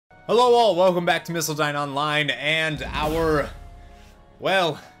Hello all, welcome back to Missildine Online and our,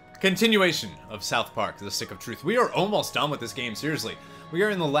 well, continuation of South Park, The Stick of Truth. We are almost done with this game, seriously. We are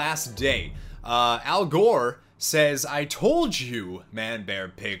in the last day. Al Gore says, I told you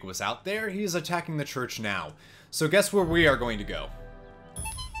ManBearPig was out there. He's attacking the church now. So guess where we are going to go?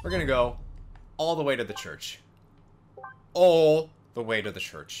 We're going to go all the way to the church. All the way to the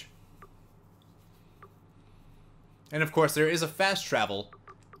church. And of course, there is a fast travel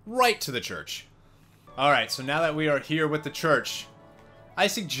right to the church. Alright, so now that we are here with the church, I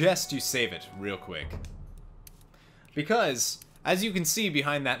suggest you save it real quick. Because, as you can see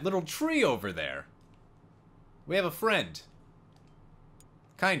behind that little tree over there, we have a friend.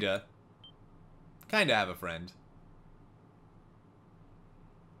 Kinda have a friend.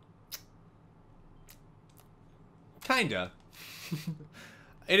 Kinda.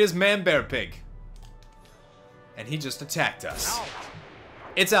 It is ManBearPig. And he just attacked us.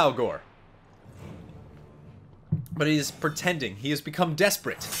 It's Al Gore. But he is pretending. He has become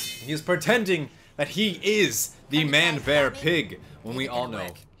desperate. He is pretending that he is the ManBearPig, when we all know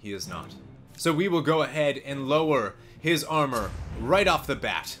he is not. So we will go ahead and lower his armor right off the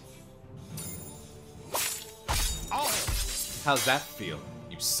bat. How's that feel,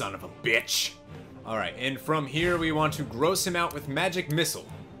 you son of a bitch? Alright, and from here we want to gross him out with magic missile.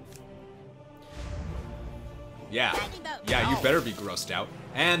 Yeah, you better be grossed out.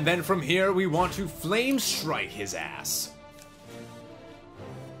 And then from here, we want to flame strike his ass.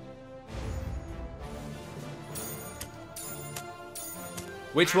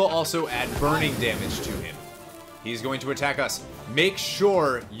 Which will also add burning damage to him. He's going to attack us. Make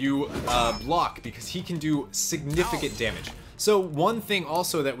sure you block, because he can do significant damage. So one thing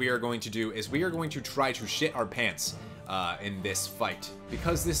also that we are going to do is we are going to try to shit our pants in this fight.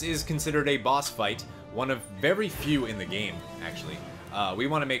 Because this is considered a boss fight, one of very few in the game, actually. We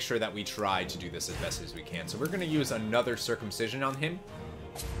want to make sure that we try to do this as best as we can. So we're going to use another circumcision on him.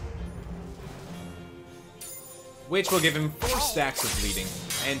 Which will give him 4 stacks of bleeding.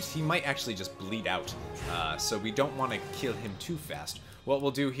 And he might actually just bleed out. So we don't want to kill him too fast. What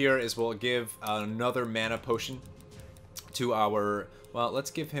we'll do here is we'll give another mana potion to our... Well,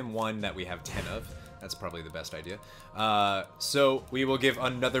 let's give him one that we have 10 of. That's probably the best idea. So we will give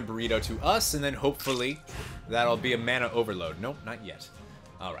another burrito to us, and then hopefully that'll be a mana overload. Nope, not yet.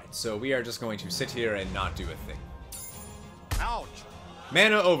 Alright, so we are just going to sit here and not do a thing. Ouch!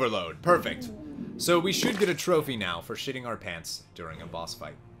 Mana overload, perfect. So we should get a trophy now for shitting our pants during a boss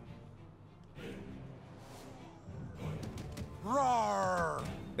fight. Roar!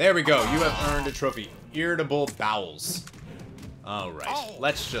 There we go, you have earned a trophy. Irritable bowels. Alright,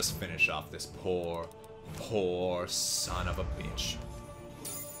 let's just finish off this poor son of a bitch.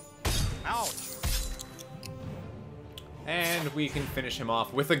 Ouch! And we can finish him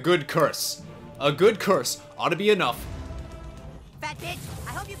off with a good curse. A good curse ought to be enough. Fat bitch,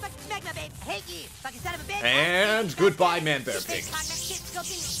 I hope you fuck Magma babe. I hate you, fucking son of a bitch. And goodbye, ManBearPig.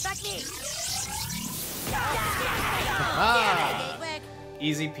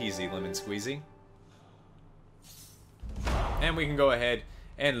 Easy peasy, lemon squeezy. And we can go ahead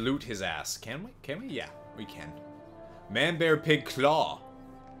and loot his ass. Can we? Can we? Yeah, we can. ManBearPig Claw.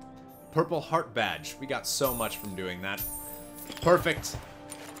 Purple heart badge. We got so much from doing that. Perfect.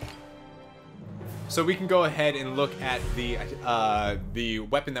 So we can go ahead and look at the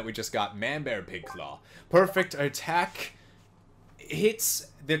weapon that we just got, ManBearPig Claw. Perfect attack.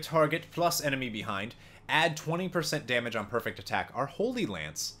 Hits the target plus enemy behind. Add 20% damage on perfect attack. Our Holy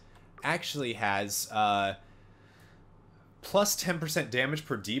Lance actually has... plus 10% damage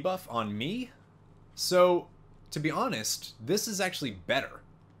per debuff on me. So, to be honest, this is actually better.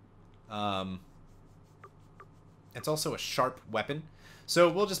 It's also a sharp weapon. So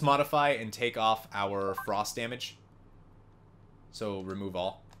we'll just modify and take off our frost damage. So remove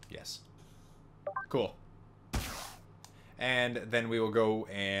all. Yes. Cool. And then we will go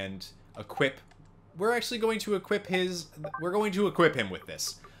and equip. We're actually going to equip his... We're going to equip him with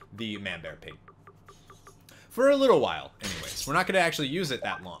this. The ManBearPig. For a little while, anyways. We're not going to actually use it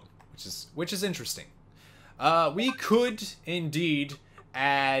that long, which is interesting. We could indeed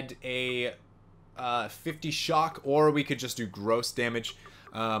add a 50 shock, or we could just do gross damage.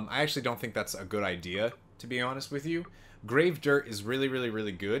 I actually don't think that's a good idea, to be honest with you. Grave Dirt is really, really,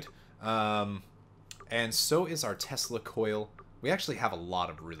 really good. And so is our Tesla Coil. We actually have a lot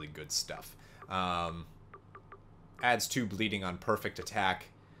of really good stuff. Adds 2 bleeding on perfect attack.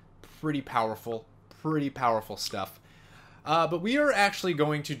 Pretty powerful. Pretty powerful stuff. But we are actually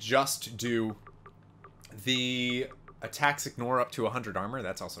going to just do the attacks ignore up to 100 armor.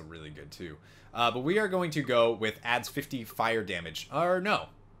 That's also really good too. But we are going to go with adds 50 fire damage. Or no.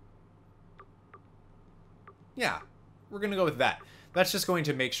 Yeah, we're going to go with that. That's just going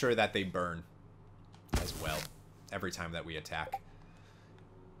to make sure that they burn as well every time that we attack.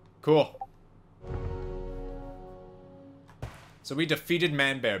 Cool. So we defeated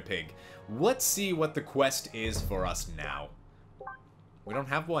ManBearPig. Let's see what the quest is for us now. We don't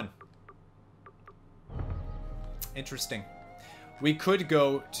have one. Interesting. We could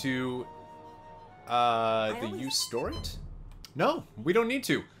go to the use store it? No, we don't need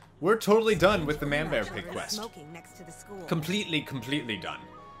to. We're totally done with the ManBearPig quest. Completely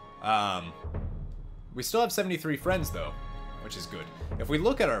done. We still have 73 friends though, which is good. If we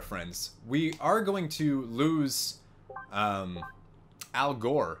look at our friends, we are going to lose Al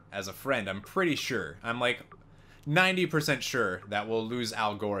Gore as a friend. I'm pretty sure. I'm like 90% sure that we'll lose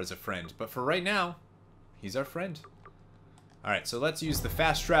Al Gore as a friend. But for right now, he's our friend. Alright, so let's use the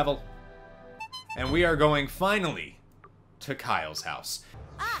fast travel. And we are going, finally, to Kyle's house.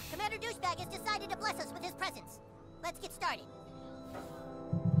 Ah, Commander Douchebag has decided to bless us with his presence. Let's get started.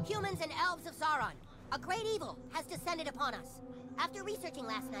 Humans and elves of Zaron, a great evil has descended upon us. After researching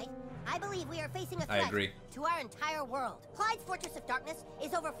last night, I believe we are facing a threat to our entire world. Clyde's Fortress of Darkness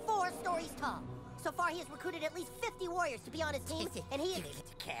is over 4 stories tall. So far, he has recruited at least 50 warriors to be on his team, and he is...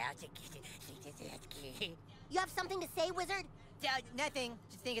 You have something to say, wizard? Nothing.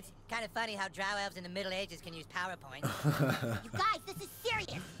 Just think it's kind of funny how drow elves in the Middle Ages can use PowerPoint. You guys, this is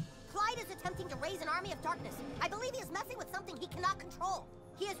serious! Clyde is attempting to raise an army of darkness. I believe he is messing with something he cannot control.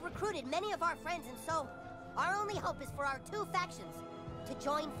 He has recruited many of our friends, and so... our only hope is for our 2 factions to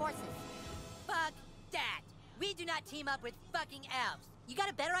join forces. Fuck that! We do not team up with fucking elves. You got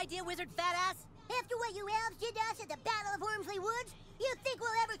a better idea, wizard fat ass? After what you elves did to us at the Battle of Wormsley Woods, you think we'll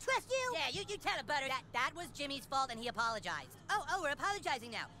ever trust you? Yeah, you tell it, Butter. That was Jimmy's fault and he apologized. Oh, we're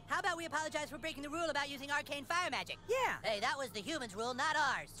apologizing now. How about we apologize for breaking the rule about using arcane fire magic? Yeah. Hey, that was the humans' rule, not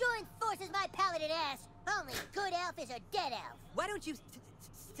ours. Join forces, my paladin ass. Only good elf is a dead elf. Why don't you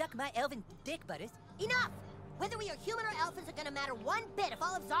suck my elven dick, Butters? Enough! Whether we are human or elf isn't gonna matter one bit if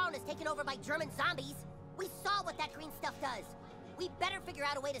all of Zaron is taken over by German zombies. We saw what that green stuff does. We better figure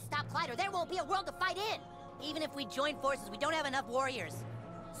out a way to stop Clyde or there won't be a world to fight in. Even if we join forces, we don't have enough warriors.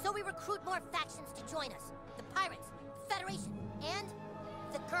 So we recruit more factions to join us. The Pirates, the Federation, and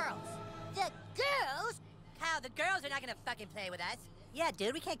the girls. The girls? Kyle, the girls are not gonna fucking play with us. Yeah,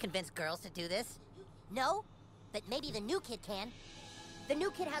 dude, we can't convince girls to do this. No, but maybe the new kid can. The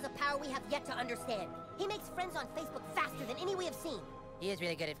new kid has a power we have yet to understand. He makes friends on Facebook faster than any we have seen. He is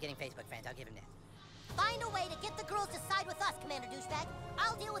really good at getting Facebook friends, I'll give him that. Find a way to get the girls to side with us, Commander Douchebag.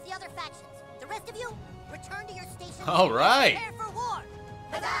 I'll deal with the other factions. The rest of you, return to your stations. All right. Prepare for war.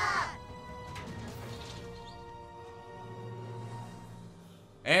 Huzzah!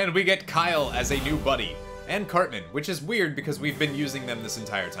 And we get Kyle as a new buddy. And Cartman, which is weird because we've been using them this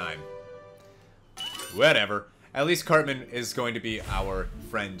entire time. Whatever. At least Cartman is going to be our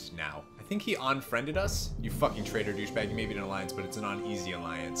friend now. I think he unfriended us. You fucking traitor douchebag. You may be in an alliance, but it's an uneasy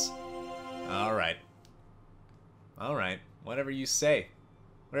alliance. Alright. Alright. Whatever you say.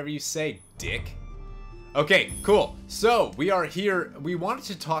 Whatever you say, dick. Okay, cool. So, we are here. We wanted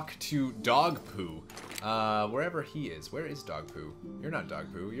to talk to Dog Poo. Wherever he is. Where is Dog Poo? You're not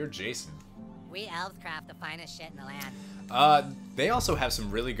Dog Poo. You're Jason. We elves craft the finest shit in the land. They also have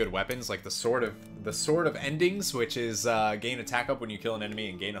some really good weapons, like the Sword of Endings, which is gain attack up when you kill an enemy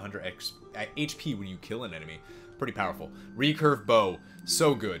and gain 100 HP when you kill an enemy. Pretty powerful. Recurve bow,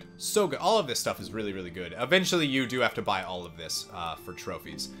 so good, so good. All of this stuff is really, really good. Eventually, you do have to buy all of this for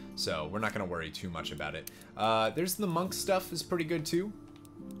trophies, so we're not gonna worry too much about it. There's the monk stuff is pretty good too.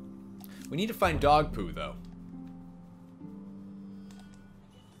 We need to find Dog Poo though.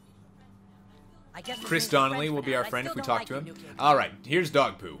 I guess Chris Donnelly will be our friend if we talk to him. Alright, here's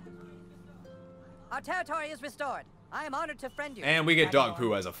Dog Poo. Our territory is restored. I am honored to friend you. And we get Dog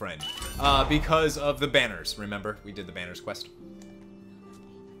Poo as a friend. Because of the banners, remember? We did the banners quest.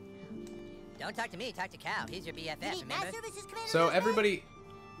 Don't talk to me, talk to Cal. He's your BFF, You need mass remember? services, Commander So Douchebag? everybody...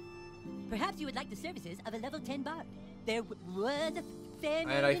 Perhaps you would like the services of a level 10 bard. There was a fair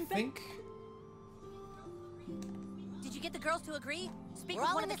And I in front- think... Did you get the girls to agree? Speak We're with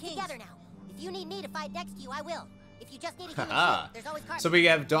all one in of the this kings. together now. If you need me to fight next to you, I will. If you just need a human Haha. shield, there's always Cartman. So we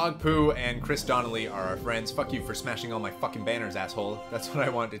have Dog Poo and Chris Donnelly are our friends. Fuck you for smashing all my fucking banners, asshole. That's what I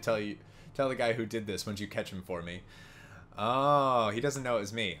wanted to tell you. Tell the guy who did this once you catch him for me. Oh, he doesn't know it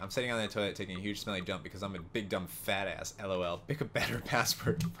was me. I'm sitting on the toilet taking a huge smelly dump because I'm a big dumb fat ass. LOL. Pick a better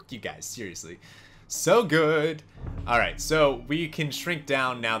password. Fuck you guys, seriously. So good. Alright, so we can shrink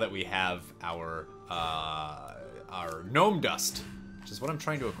down now that we have our gnome dust, which is what I'm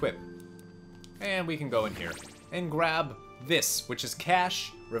trying to equip. And we can go in here and grab this, which is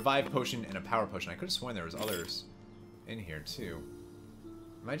cash, revive potion, and a power potion. I could have sworn there was others in here, too.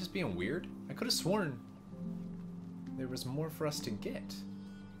 Am I just being weird? I could have sworn there was more for us to get.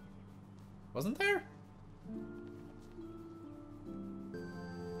 Wasn't there?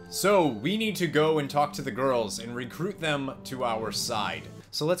 So, we need to go and talk to the girls and recruit them to our side.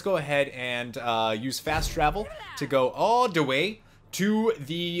 So let's go ahead and use fast travel to go all the way to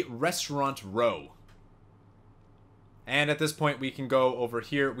the restaurant row. And at this point, we can go over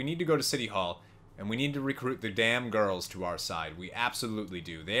here. We need to go to City Hall, and we need to recruit the damn girls to our side. We absolutely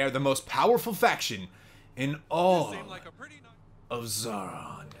do. They are the most powerful faction in all of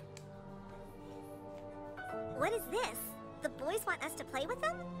Zaron. What is this? The boys want us to play with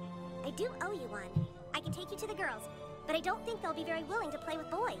them? I do owe you one. I can take you to the girls, but I don't think they'll be very willing to play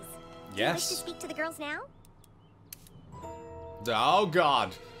with boys. Yes. Do you wish to speak to the girls now? Oh,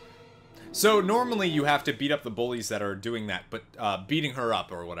 God. So, normally you have to beat up the bullies that are doing that, but beating her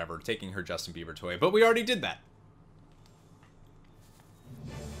up or whatever, taking her Justin Bieber toy. But we already did that.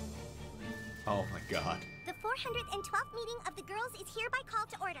 Oh, my God. The 412th meeting of the girls is hereby called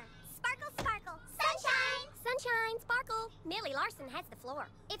to order. Sparkle, sparkle. Sunshine! Sunshine, sparkle. Millie Larson has the floor.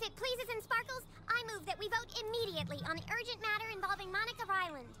 If it pleases and sparkles, I move that we vote immediately on the urgent matter involving Monica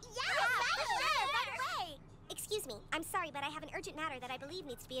Ryland. Yeah, for sure, right away. Excuse me, I'm sorry, but I have an urgent matter that I believe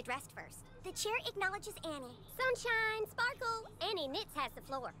needs to be addressed first. The chair acknowledges Annie. Sunshine, sparkle. Annie Nitz has the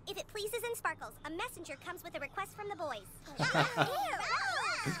floor. If it pleases and sparkles, a messenger comes with a request from the boys.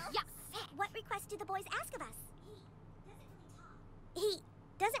 Yeah. What request do the boys ask of us? He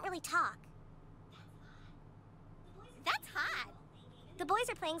doesn't really talk. That's hot. The boys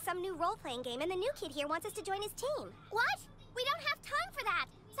are playing some new role-playing game, and the new kid here wants us to join his team. What? We don't have time for that.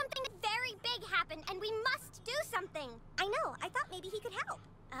 Something very big happened, and we must do something. I know. I thought maybe he could help.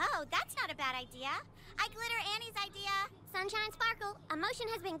 Oh, that's not a bad idea. I glitter Annie's idea. Sunshine Sparkle, a motion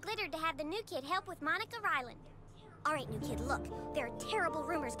has been glittered to have the new kid help with Monica Ryland. All right, new kid, look. There are terrible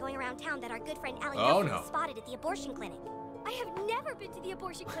rumors going around town that our good friend Allie was spotted at the abortion clinic. I have never been to the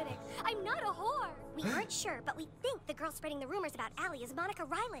abortion clinic. I'm not a whore. We aren't sure, but we think the girl spreading the rumors about Allie is Monica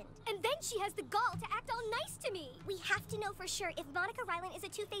Ryland. And then she has the gall to act all nice to me. We have to know for sure if Monica Ryland is a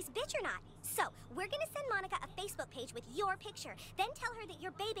two-faced bitch or not. So, we're gonna send Monica a Facebook page with your picture. Then tell her that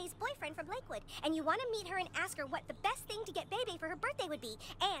you're Bebe's boyfriend from Lakewood, and you want to meet her and ask her what the best thing to get Bebe for her birthday would be,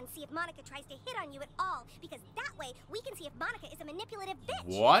 and see if Monica tries to hit on you at all, because that way we can see if Monica is a manipulative bitch.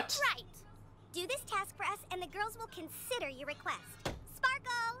 What? Right. Do this task for us, and the girls will consider your request.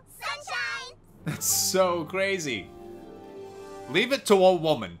 Sparkle! Sunshine! That's so crazy. Leave it to a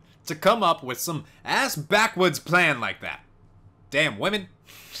woman to come up with some ass-backwards plan like that. Damn women.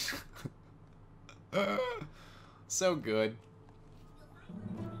 So good.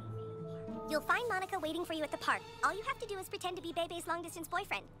 You'll find Monica waiting for you at the park. All you have to do is pretend to be Bebe's long-distance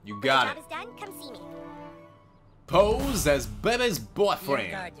boyfriend. You got When it. the job is done, come see me. Pose as Bebe's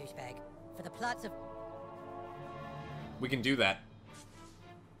boyfriend. Your guard, douchebag. For the plots of... We can do that.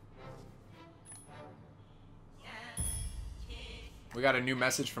 We got a new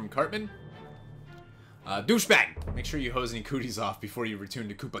message from Cartman. Douchebag! Make sure you hose any cooties off before you return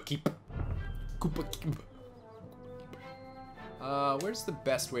to Koopa Keep. Koopa Keep. Where's the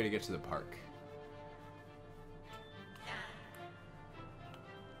best way to get to the park?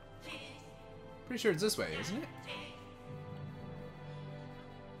 Pretty sure it's this way, isn't it?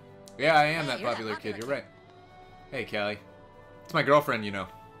 Yeah, I am that popular kid. You're right. Hey, Kelly. It's my girlfriend, you know.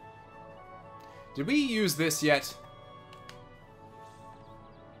 Did we use this yet?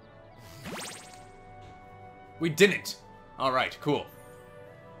 We didn't. Alright, cool.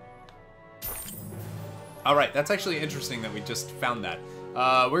 Alright, that's actually interesting that we just found that.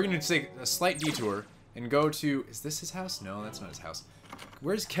 We're going to take a slight detour and go to... Is this his house? No, that's not his house.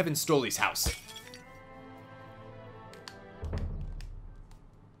 Where's Kevin Stoley's house?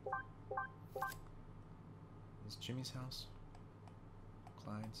 Is Jimmy's house?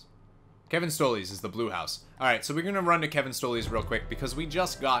 Clyde's? Kevin Stoley's is the blue house. Alright, so we're going to run to Kevin Stoley's real quick because we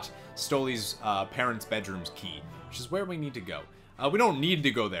just got Stoley's parents' bedroom's key, which is where we need to go. We don't need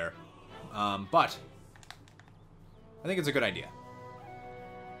to go there, but I think it's a good idea.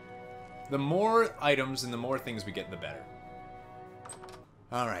 The more items and the more things we get, the better.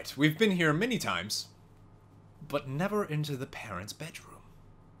 Alright, we've been here many times, but never into the parents' bedroom.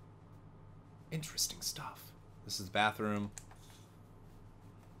 Interesting stuff. This is the bathroom.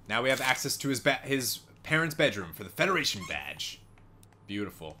 Now we have access to his parents' bedroom for the Federation badge.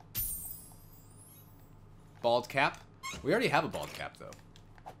 Beautiful. Bald cap. We already have a bald cap, though.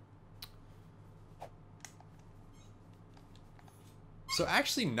 So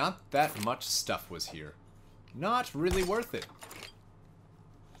actually, not that much stuff was here. Not really worth it.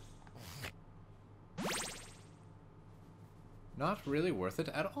 Not really worth it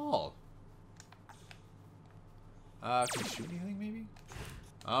at all. Can you shoot anything, maybe?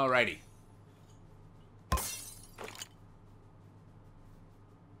 Alrighty.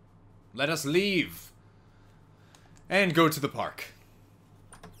 Let us leave. And go to the park.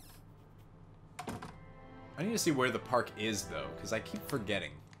 I need to see where the park is, though, because I keep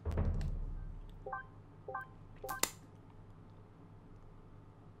forgetting.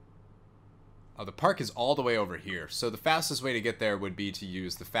 Oh, the park is all the way over here. So the fastest way to get there would be to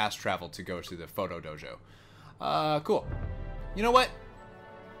use the fast travel to go to the photo dojo. Cool. You know what?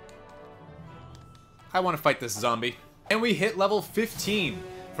 I want to fight this zombie. And we hit level 15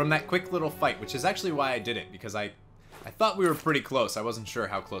 from that quick little fight, which is actually why I did it, because I thought we were pretty close. I wasn't sure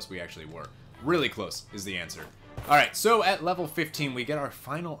how close we actually were. Really close is the answer. Alright, so at level 15, we get our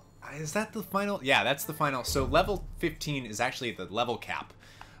final... Is that the final? Yeah, that's the final. So level 15 is actually the level cap.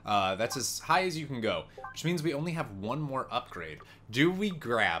 That's as high as you can go, which means we only have one more upgrade. Do we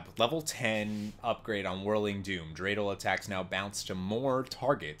grab level 10 upgrade on Whirling Doom? Dreidel attacks now bounce to more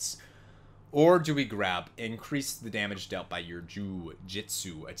targets. Or do we grab increase the damage dealt by your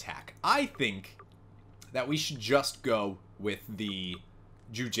Jujitsu attack? I think that we should just go with the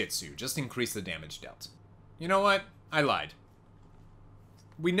Jujitsu. Just increase the damage dealt. You know what? I lied.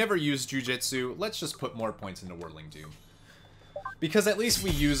 We never use Jujitsu. Let's just put more points into Whirling Doom. Because at least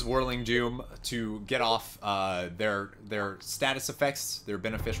we use Whirling Doom to get off their status effects, their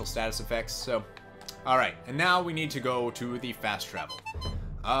beneficial status effects. So, alright. And now we need to go to the fast travel.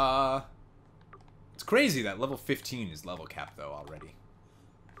 It's crazy that level 15 is level cap, though, already.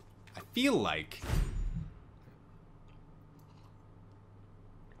 I feel like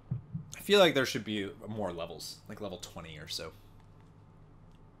there should be more levels, like level 20 or so.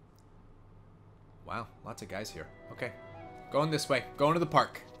 Wow, lots of guys here. Okay. Going this way. Going to the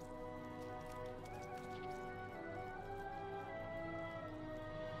park.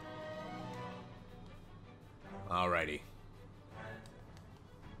 Alrighty.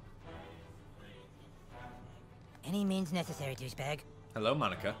 Any means necessary, douchebag. Hello,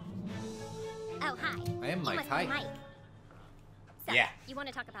 Monica. Oh, hi. I am Mike. You must Hi. be Mike. So, Yeah. you want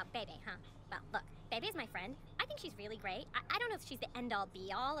to talk about Bebe, huh? Well, look, Bebe's my friend. I think she's really great. I don't know if she's the end-all,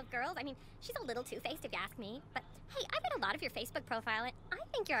 be-all of girls. I mean, she's a little two-faced if you ask me. But, hey, I read a lot of your Facebook profile, and I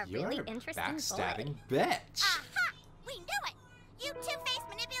think you're a really interesting backstabbing boy. bitch. Aha! We knew it! You two-faced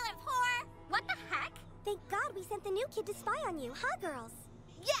manipulative whore! What the heck? Thank God we sent the new kid to spy on you, huh, girls?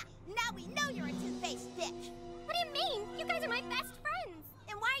 Yeah! Now we know you're a two-faced bitch! What do you mean? You guys are my best friends!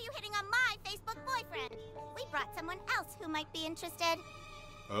 Then why are you hitting on my Facebook boyfriend? We brought someone else who might be interested.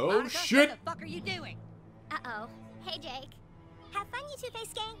 Oh, Monica, shit! What the fuck are you doing? Uh-oh. Hey, Jake. Have fun, you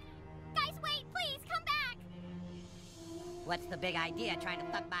two-faced gang. Guys, wait! Please, come back! What's the big idea trying to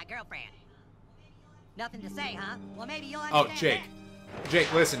fuck my girlfriend? Nothing to say, huh? Well, maybe you'll Oh, understand Jake. then.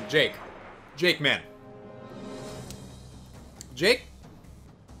 Jake, listen, Jake. Jake, man. Jake?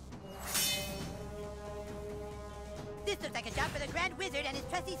 This looks like a job for the Grand Wizard and his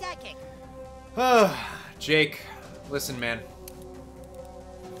trusty sidekick. Jake, listen, man.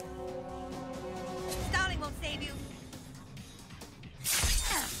 Stalling won't save you.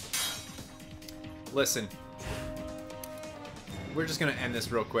 Listen. We're just gonna end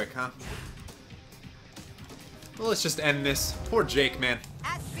this real quick, huh? Well, let's just end this. Poor Jake, man.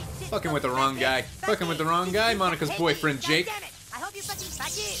 Fucking with the wrong guy. Fucking with the wrong guy. Monica's boyfriend, Jake. God damn it. I hope you fucking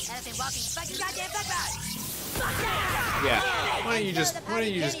fuck you. And I've been walking fucking goddamn fuck ride. Yeah. Why don't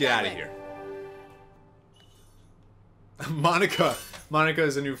you just get out of here? Monica. Monica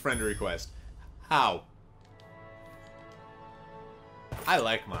is a new friend request. How? I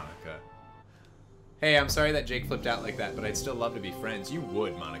like Monica. Hey, I'm sorry that Jake flipped out like that, but I'd still love to be friends. You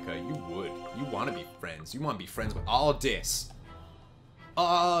would, Monica. You would. You want to be friends. You want to be friends with all dis.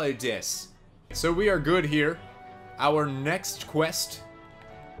 All dis. So we are good here. Our next quest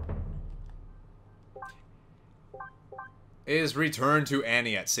is return to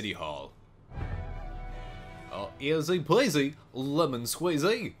Annie at City Hall. Oh, easy peasy, lemon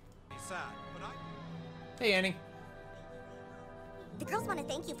squeezy. Hey, Annie. The girls want to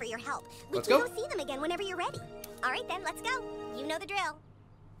thank you for your help. We Let's can go. go see them again whenever you're ready. All right, then, let's go. You know the drill.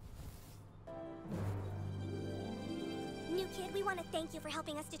 New kid, we want to thank you for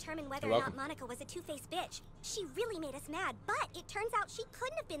helping us determine whether You're or not welcome. Monica was a two-faced bitch. She really made us mad, but it turns out she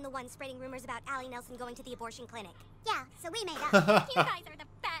couldn't have been the one spreading rumors about Allie Nelson going to the abortion clinic. Yeah, so we made up. You guys are the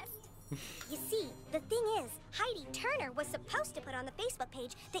best! You see, the thing is, Heidi Turner was supposed to put on the Facebook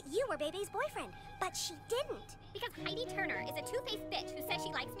page that you were Bebe's boyfriend, but she didn't. Because Heidi Turner is a two-faced bitch who says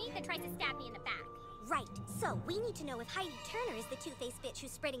she likes me, then tries to stab me in the back. Right. So, we need to know if Heidi Turner is the two-faced bitch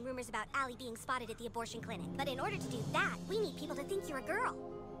who's spreading rumors about Allie being spotted at the abortion clinic. But in order to do that, we need people to think you're a girl.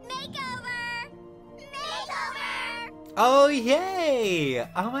 Makeover! Makeover! Oh, yay!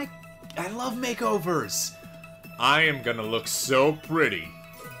 Oh my... I love makeovers! I am gonna look so pretty.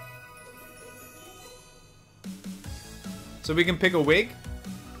 So we can pick a wig.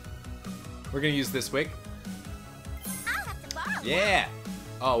 We're gonna use this wig. I'll have to borrow Yeah!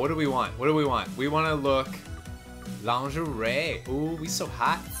 Oh, what do we want? What do we want? We want to look lingerie. Ooh, we so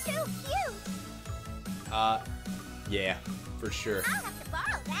hot. Too cute! Yeah, for sure. I'll have to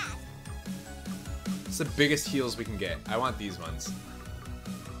borrow that. It's the biggest heels we can get. I want these ones.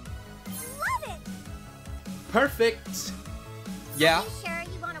 Love it! Perfect! Yeah, Are you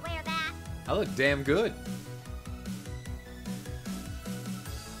sure you want to wear that? I look damn good.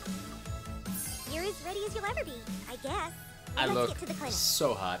 You're as ready as you'll ever be, I guess. I Let's look get to the clinic.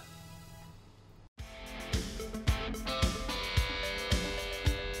 so hot.